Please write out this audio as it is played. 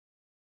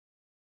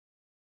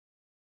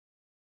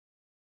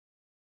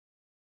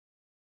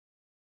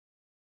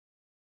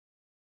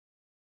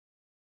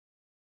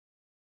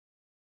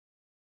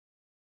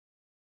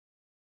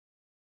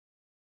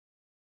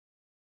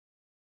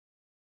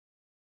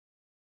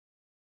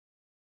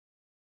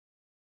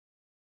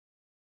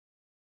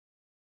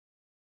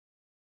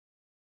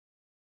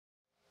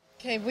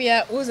Okay, we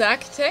are Ooze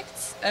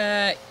architects,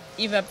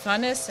 Eva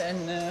Pfannes,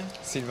 and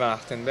Sylvain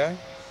Hartenberg.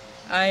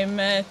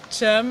 I'm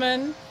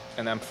German.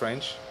 And I'm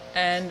French.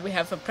 And we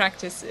have a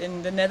practice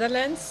in the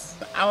Netherlands.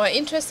 Our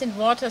interest in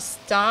water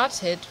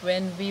started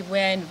when we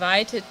were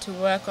invited to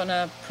work on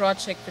a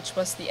project which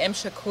was the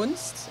Emscher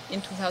Kunst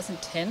in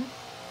 2010.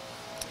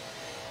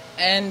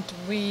 And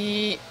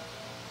we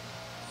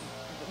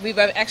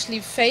were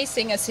actually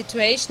facing a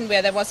situation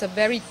where there was a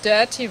very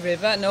dirty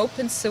river, an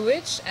open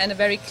sewage, and a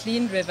very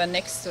clean river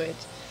next to it.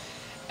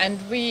 And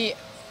I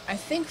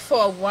think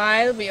for a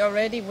while we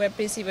already were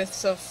busy with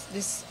sort of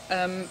this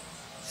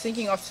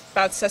thinking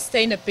about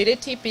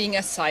sustainability being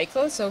a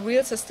cycle. So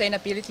real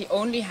sustainability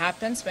only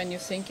happens when you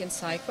think in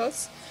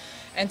cycles.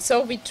 And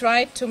so we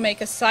tried to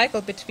make a cycle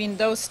between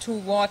those two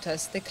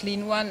waters, the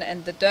clean one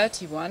and the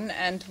dirty one.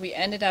 And we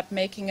ended up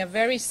making a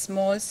very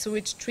small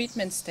sewage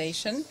treatment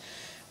station,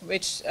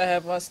 which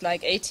was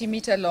like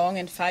 80-meter long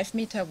and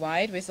 5-meter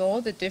wide, with all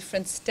the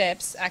different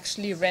steps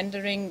actually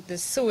rendering the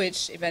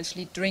sewage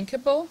eventually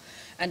drinkable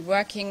and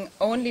working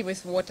only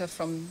with water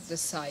from the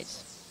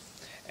site.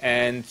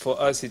 And for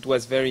us it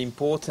was very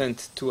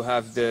important to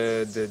have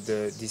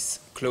this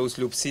closed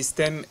loop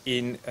system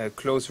in a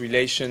close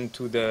relation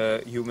to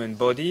the human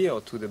body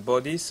or to the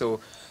body, so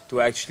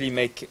to actually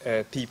make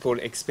people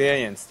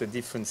experience the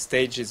different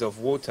stages of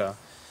water,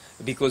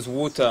 because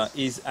water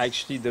is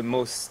actually the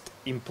most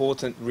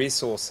important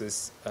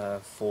resources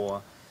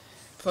for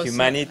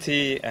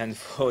humanity and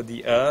for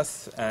the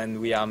earth,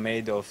 and we are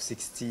made of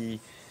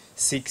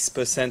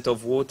 66%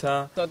 of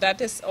water. So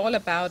that is all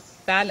about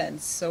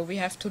balance. So we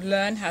have to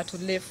learn how to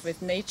live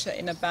with nature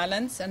in a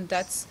balance, and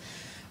that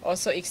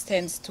also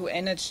extends to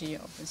energy,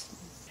 obviously.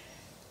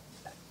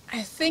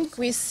 I think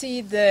we see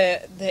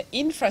the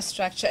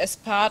infrastructure as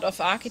part of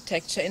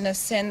architecture in a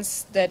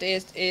sense that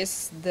it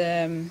is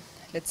the,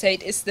 let's say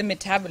it is the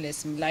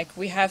metabolism. Like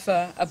we have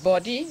a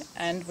body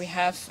and we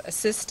have a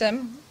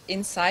system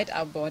inside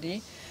our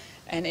body.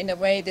 And in a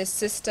way, this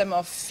system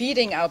of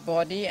feeding our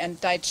body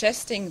and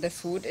digesting the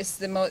food is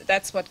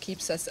that's what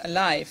keeps us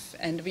alive.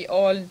 And we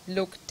all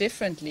look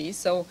differently.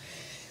 So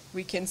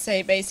we can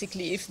say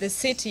basically if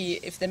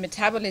the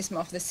metabolism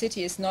of the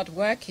city is not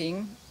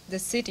working, the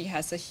city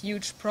has a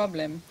huge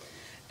problem.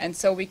 And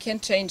so we can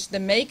change the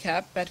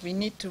makeup, but we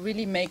need to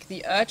really make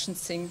the urgent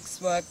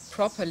things work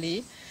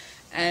properly.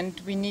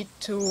 And we need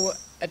to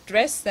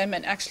address them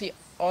and actually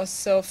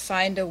also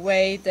find a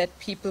way that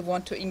people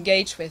want to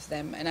engage with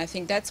them. And I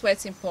think that's why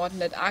it's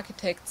important that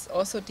architects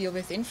also deal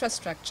with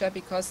infrastructure,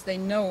 because they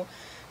know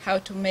how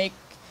to make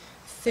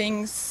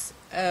things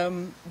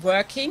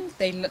working.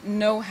 They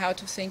know how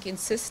to think in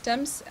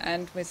systems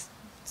and with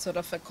sort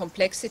of a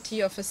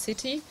complexity of a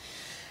city,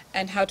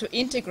 and how to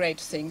integrate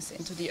things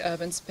into the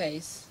urban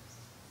space.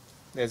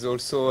 There's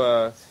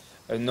also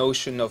a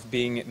notion of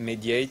being a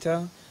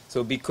mediator.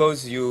 So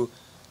because you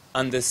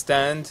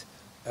understand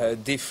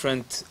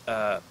different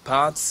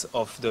parts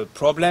of the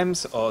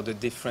problems, or the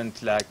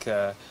different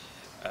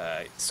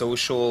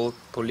social,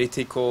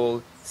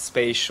 political,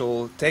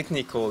 spatial,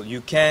 technical,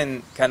 you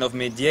can kind of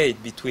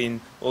mediate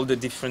between all the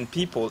different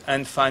people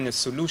and find a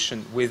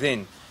solution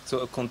within. So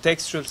a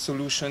contextual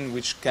solution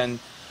which can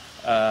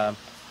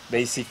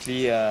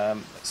basically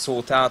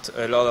sort out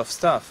a lot of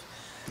stuff.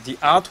 The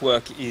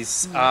artwork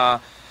are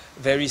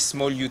very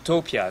small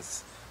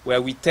utopias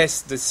where we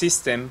test the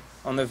system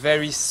on a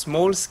very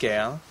small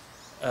scale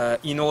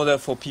in order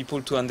for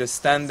people to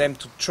understand them,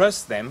 to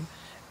trust them,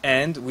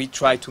 and we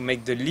try to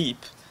make the leap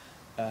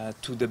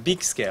to the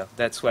big scale.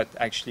 That's what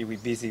actually we're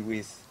busy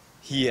with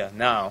here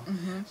now.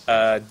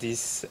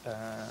 This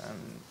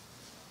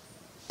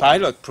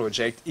pilot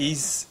project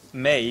is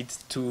made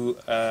to,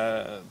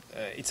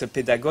 it's a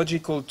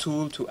pedagogical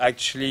tool to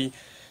actually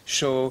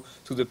show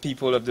to the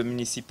people of the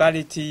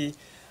municipality,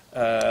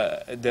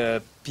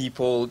 the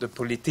people, the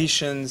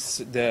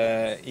politicians,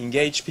 the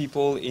engaged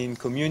people in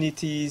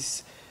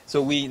communities. So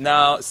we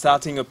now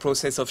starting a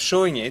process of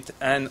showing it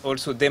and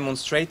also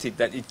demonstrating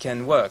that it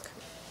can work.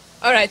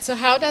 All right, so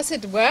how does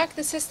it work,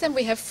 the system?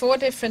 We have 4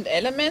 different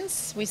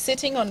elements. We're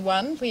sitting on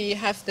one. We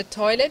have the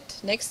toilet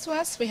next to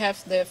us. We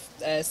have the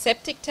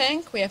septic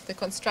tank. We have the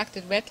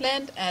constructed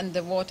wetland and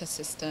the water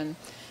system.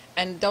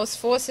 And those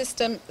 4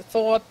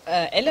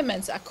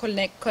 elements are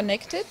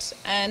connected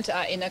and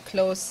are in a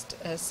closed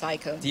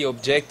cycle. The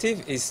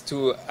objective is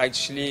to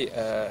actually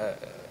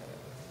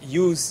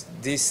use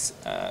this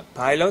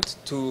pilot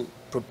to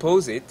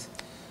propose it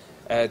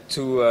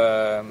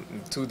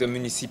to the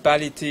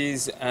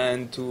municipalities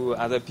and to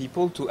other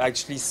people to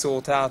actually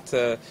sort out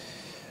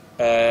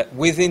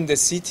within the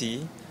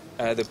city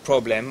the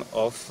problem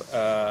of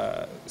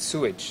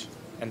sewage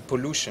and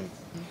pollution.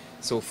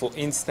 So for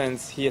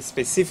instance, here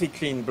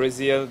specifically in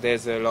Brazil,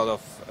 there's a lot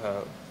of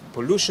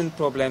pollution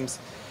problems,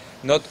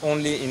 not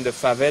only in the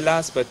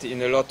favelas, but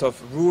in a lot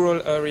of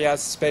rural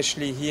areas,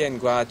 especially here in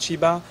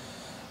Guarachiba.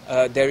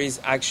 There is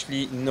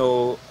actually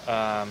no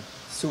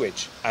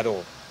sewage at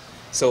all.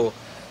 So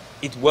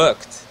it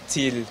worked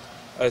till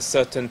a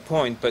certain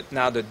point, but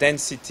now the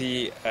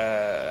density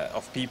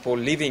of people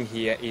living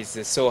here is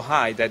so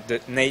high that the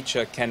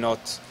nature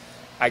cannot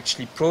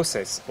actually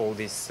process all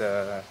this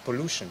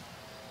pollution.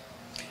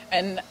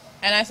 And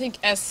I think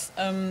as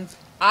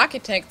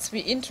architects,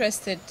 we're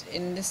interested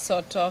in this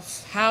sort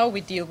of how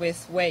we deal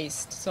with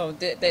waste. So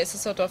there's a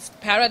sort of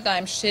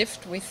paradigm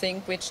shift, we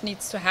think, which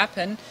needs to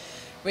happen,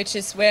 which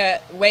is where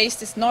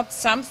waste is not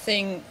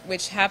something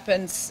which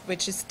happens,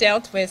 which is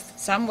dealt with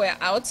somewhere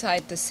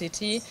outside the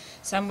city,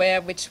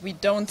 somewhere which we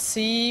don't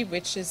see,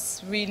 which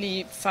is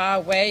really far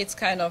away. It's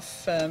kind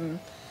of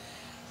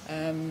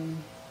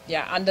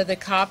under the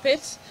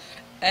carpet,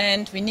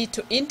 and we need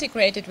to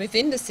integrate it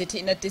within the city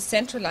in a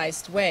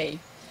decentralized way.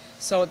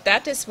 So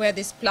that is where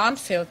this plant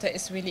filter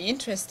is really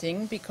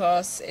interesting,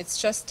 because it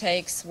just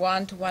takes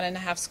 1 to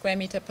 1.5 square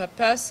meter per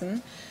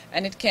person,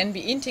 and it can be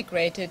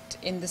integrated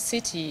in the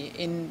city,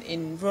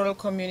 in rural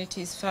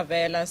communities,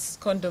 favelas,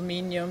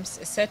 condominiums,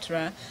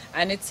 etc.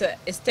 And it's an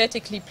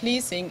aesthetically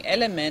pleasing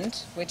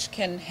element which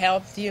can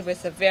help deal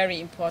with a very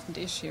important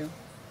issue.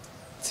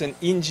 It's an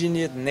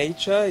engineered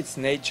nature, it's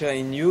nature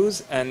in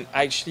use, and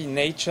actually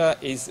nature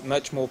is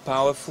much more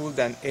powerful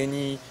than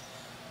any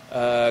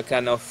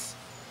kind of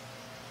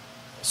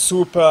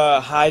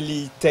super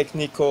highly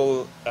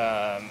technical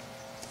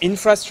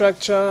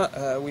infrastructure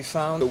we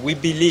found. We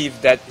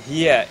believe that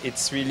here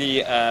it's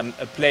really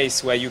a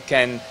place where you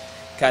can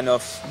kind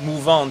of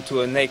move on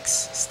to a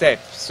next step.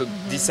 So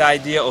this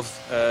idea of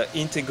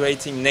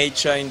integrating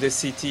nature in the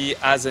city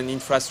as an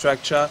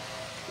infrastructure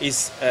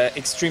is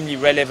extremely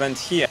relevant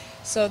here.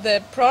 So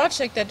the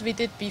project that we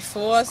did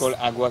before is called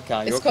Agua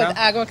Carioca. It's called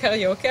Agua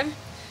Carioca.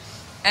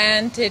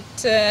 And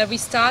we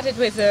started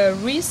with a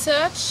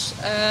research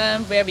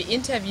where we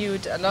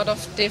interviewed a lot of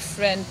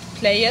different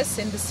players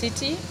in the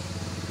city,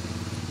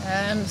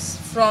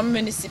 from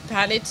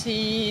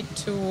municipality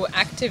to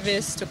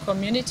activists to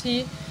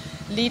community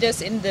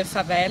leaders in the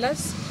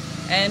favelas.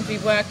 And we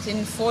worked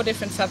in 4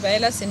 different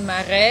favelas in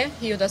Maré,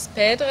 Rio das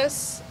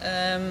Pedras,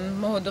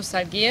 Morro do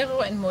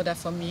Salgueiro and Morro da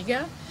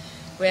Formiga,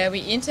 where we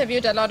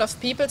interviewed a lot of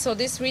people. So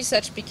this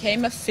research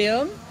became a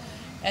film.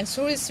 And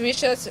through this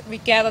research, we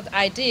gathered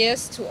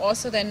ideas to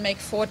also then make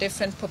 4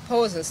 different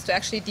proposals, to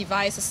actually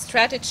devise a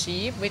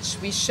strategy which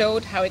we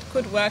showed how it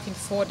could work in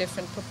 4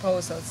 different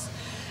proposals.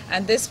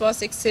 And this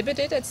was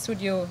exhibited at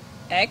Studio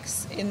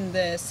X in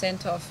the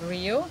center of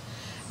Rio.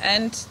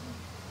 And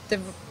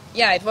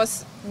it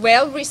was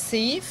well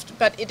received,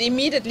 but it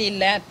immediately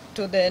led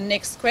to the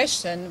next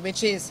question,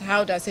 which is,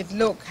 how does it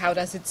look? How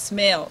does it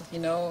smell? You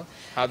know,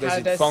 how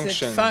does it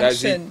function?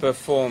 Does it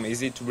perform?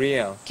 Is it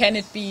real? Can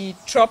it be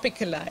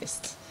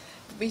tropicalized?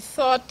 We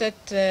thought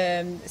that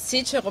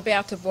Siche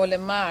Roberto Bolle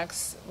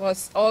Marx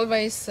was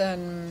always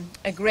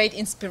a great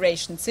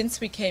inspiration.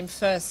 Since we came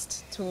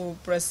first to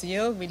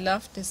Brazil, we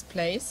loved this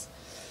place.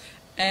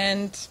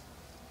 And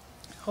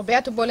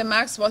Roberto Bolle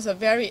Marx was a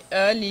very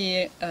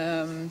early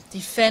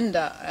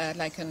defender,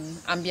 like an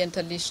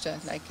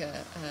ambientalista, like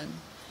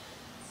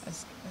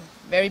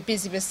very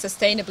busy with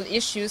sustainable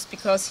issues,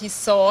 because he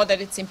saw that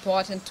it's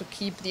important to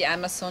keep the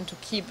Amazon, to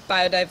keep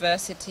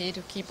biodiversity,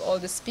 to keep all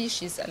the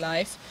species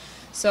alive.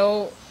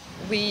 So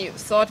we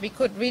thought we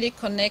could really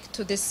connect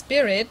to this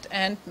spirit,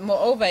 and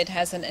moreover it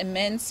has an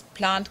immense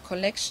plant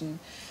collection.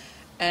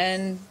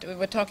 And we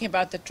were talking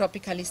about the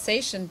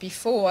tropicalization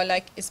before,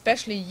 like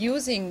especially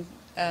using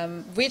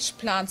which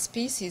plant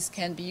species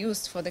can be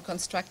used for the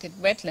constructed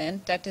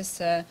wetland. That is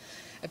a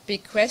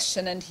big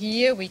question, and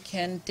here we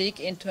can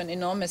dig into an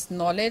enormous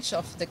knowledge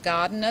of the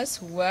gardeners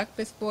who work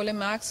with Bolle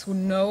Marx, who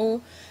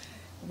know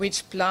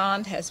which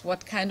plant has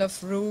what kind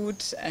of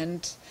root,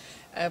 and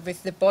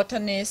with the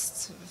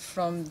botanists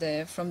from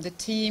the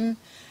team.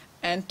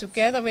 And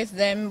together with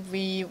them,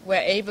 we were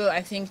able,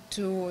 I think,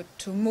 to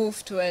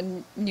move to a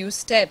new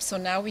step. So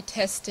now we're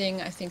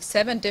testing, I think,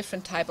 7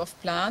 different types of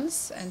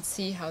plants and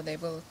see how they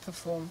will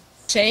perform.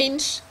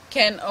 Change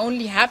can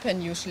only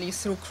happen usually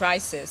through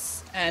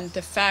crisis. And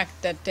the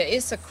fact that there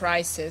is a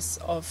crisis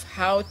of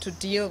how to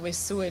deal with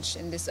sewage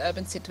in this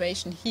urban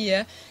situation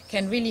here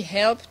can really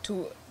help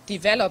to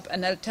develop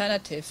an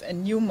alternative, a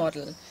new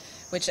model,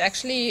 which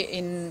actually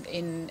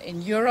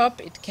in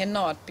Europe it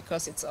cannot,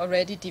 because it's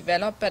already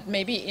developed, but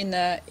maybe in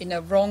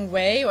a wrong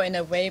way, or in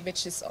a way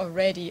which is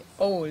already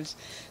old.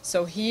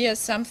 So here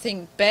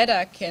something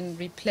better can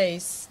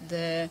replace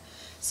the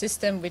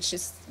system which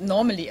is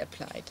normally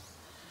applied.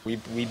 We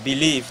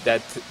believe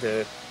that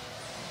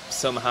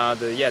somehow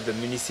the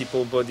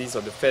municipal bodies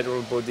or the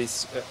federal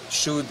bodies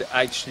should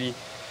actually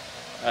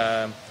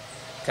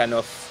kind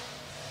of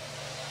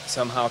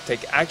somehow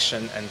take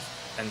action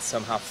and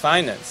somehow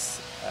finance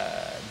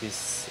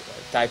this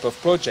type of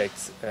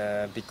projects,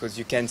 because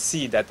you can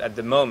see that at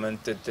the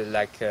moment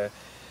the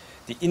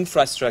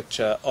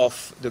infrastructure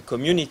of the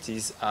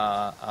communities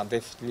are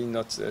definitely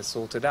not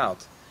sorted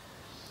out.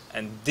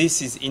 And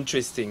this is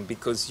interesting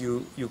because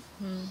you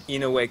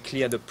in a way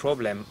clear the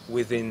problem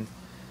within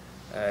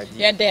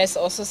there's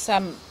also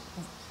some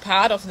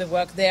part of the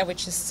work there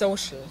which is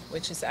social,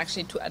 which is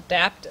actually to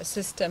adapt a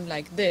system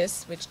like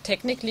this, which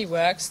technically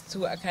works,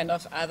 to a kind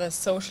of other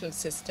social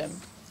system,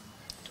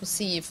 to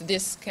see if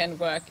this can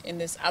work in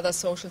this other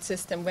social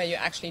system where you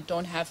actually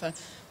don't have a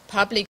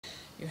public,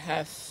 you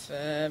have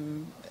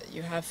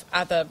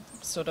other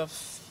sort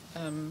of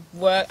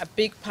work. A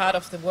big part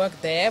of the work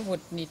there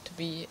would need to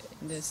be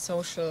in the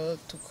social,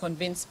 to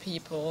convince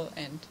people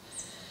and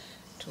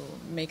to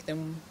make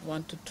them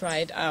want to try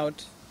it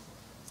out.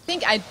 I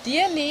think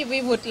ideally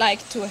we would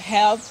like to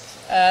help,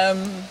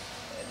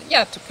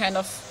 to kind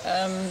of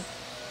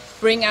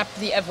bring up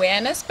the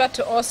awareness, but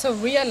to also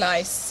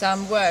realize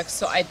some work.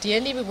 So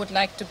ideally we would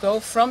like to go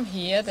from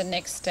here, the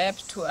next step,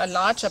 to a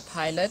larger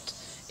pilot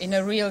in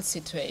a real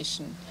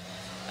situation.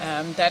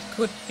 That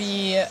could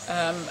be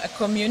a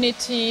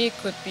community,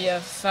 could be a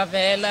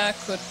favela,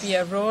 could be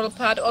a rural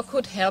part, or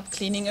could help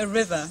cleaning a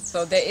river.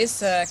 So there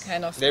is a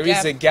kind of There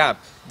is a gap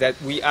that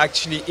we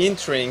actually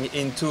entering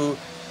into,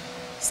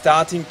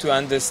 starting to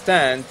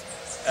understand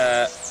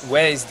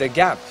where is the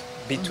gap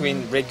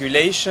between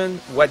regulation,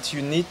 what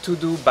you need to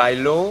do by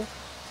law,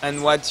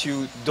 and what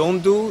you don't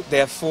do,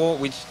 therefore,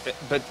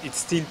 but it's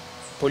still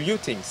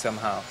polluting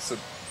somehow. So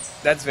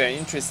that's very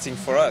interesting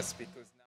for us. Because